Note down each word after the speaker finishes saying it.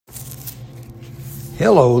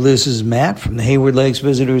Hello, this is Matt from the Hayward Lakes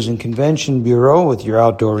Visitors and Convention Bureau with your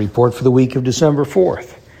outdoor report for the week of December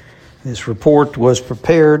 4th. This report was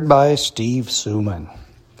prepared by Steve Suman.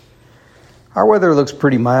 Our weather looks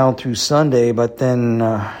pretty mild through Sunday, but then,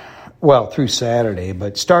 through Saturday,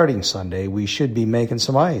 but starting Sunday, we should be making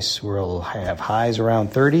some ice. We'll have highs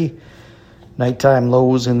around 30, nighttime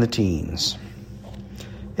lows in the teens.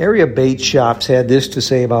 Area bait shops had this to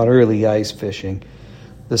say about early ice fishing.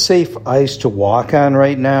 The safe ice to walk on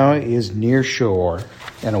right now is near shore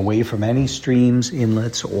and away from any streams,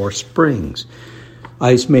 inlets, or springs.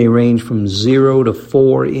 Ice may range from 0 to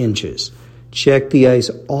 4 inches. Check the ice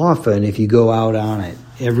often if you go out on it,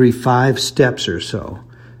 every 5 steps or so.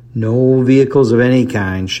 No vehicles of any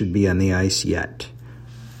kind should be on the ice yet.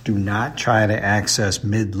 Do not try to access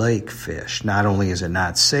mid-lake fish. Not only is it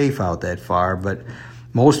not safe out that far, but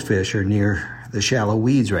most fish are near the shallow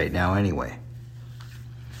weeds right now anyway.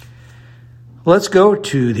 Let's go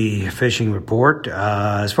to the fishing report.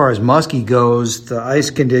 As far as muskie goes, the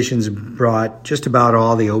ice conditions brought just about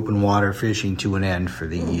all the open water fishing to an end for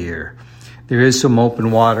the year. There is some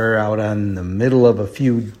open water out on the middle of a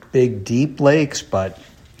few big deep lakes, but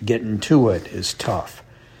getting to it is tough.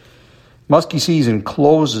 Muskie season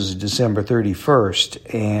closes December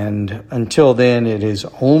 31st, and until then it is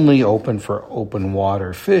only open for open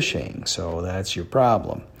water fishing, so that's your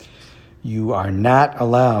problem. You are not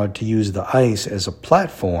allowed to use the ice as a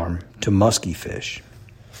platform to muskie fish.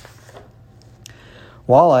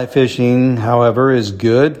 Walleye fishing, however, is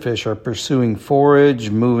good. Fish are pursuing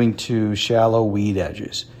forage, moving to shallow weed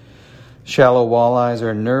edges. Shallow walleyes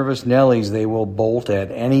are nervous Nellies. They will bolt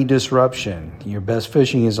at any disruption. Your best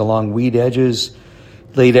fishing is along weed edges,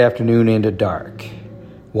 late afternoon into dark.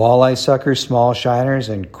 Walleye suckers, small shiners,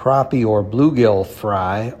 and crappie or bluegill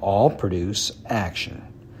fry all produce action.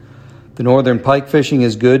 The northern pike fishing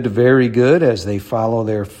is good to very good as they follow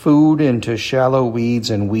their food into shallow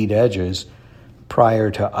weeds and weed edges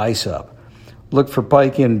prior to ice up. Look for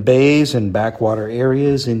pike in bays and backwater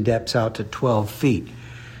areas in depths out to 12 feet.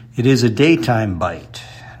 It is a daytime bite.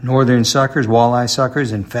 Northern suckers, walleye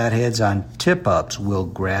suckers, and fatheads on tip-ups will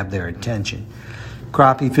grab their attention.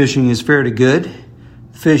 Crappie fishing is fair to good.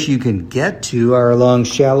 Fish you can get to are along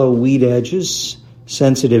shallow weed edges,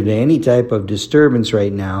 sensitive to any type of disturbance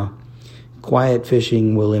right now. Quiet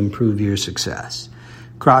fishing will improve your success.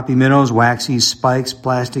 Crappie minnows, waxies, spikes,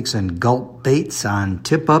 plastics, and gulp baits on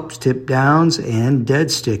tip-ups, tip-downs, and dead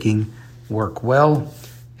sticking work well,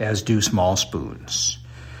 as do small spoons.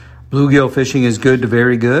 Bluegill fishing is good to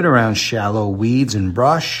very good around shallow weeds and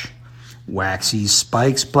brush. Waxies,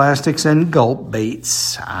 spikes, plastics, and gulp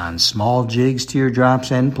baits on small jigs,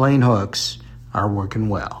 teardrops, and plain hooks are working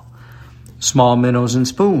well. Small minnows and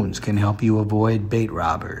spoons can help you avoid bait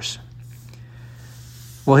robbers.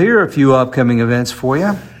 Well, here are a few upcoming events for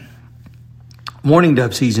you. Morning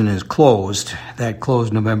dove season is closed. That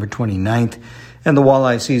closed November 29th, and the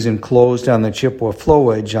walleye season closed on the Chippewa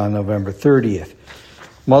flowage on November 30th.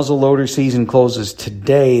 Muzzleloader season closes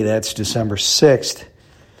today. That's December 6th.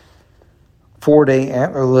 4-day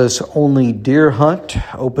antlerless only deer hunt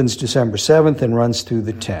opens December 7th and runs through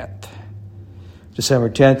the 10th.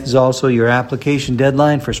 December 10th is also your application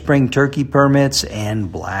deadline for spring turkey permits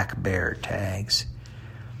and black bear tags.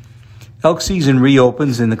 Elk season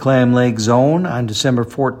reopens in the Clam Lake zone on December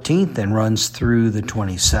 14th and runs through the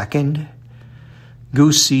 22nd.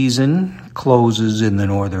 Goose season closes in the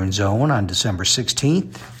northern zone on December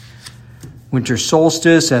 16th. Winter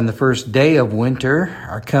solstice and the first day of winter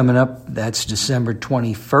are coming up. That's December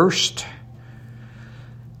 21st.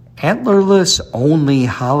 Antlerless only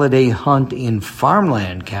holiday hunt in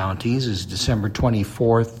farmland counties is December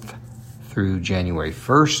 24th through January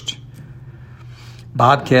 1st.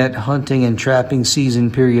 Bobcat hunting and trapping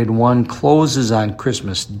season period 1 closes on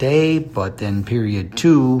Christmas Day, but then period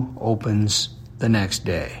 2 opens the next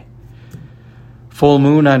day. Full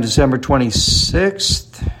moon on December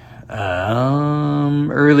 26th.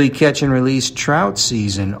 Early catch and release trout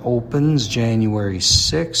season opens January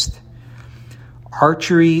 6th.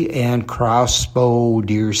 Archery and crossbow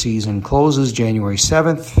deer season closes January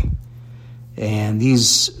 7th. And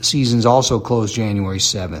these seasons also close January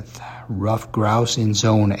 7th. Ruffed grouse in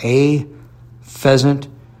Zone A, pheasant,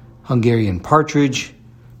 Hungarian partridge,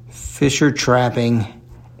 fisher trapping,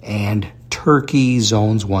 and turkey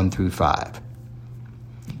zones 1 through 5.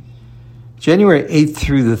 January 8th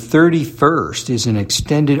through the 31st is an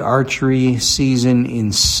extended archery season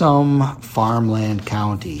in some farmland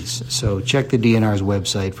counties. So check the DNR's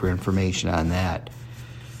website for information on that.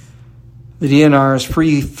 The DNR's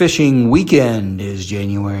free fishing weekend is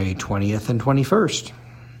January 20th and 21st.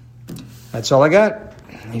 That's all I got.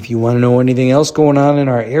 If you want to know anything else going on in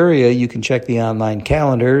our area, you can check the online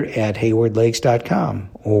calendar at haywardlakes.com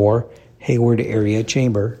or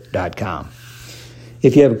haywardareachamber.com.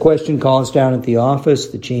 If you have a question, call us down at the office.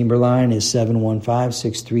 The chamber line is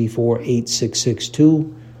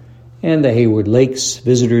 715-634-8662. And the Hayward Lakes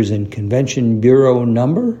Visitors and Convention Bureau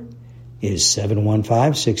number is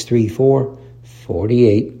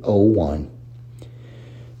 715-634-4801.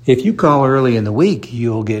 If you call early in the week,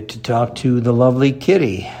 you'll get to talk to the lovely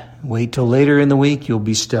Kitty. Wait till later in the week, you'll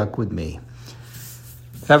be stuck with me.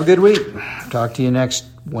 Have a good week. Talk to you next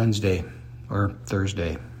Wednesday or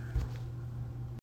Thursday.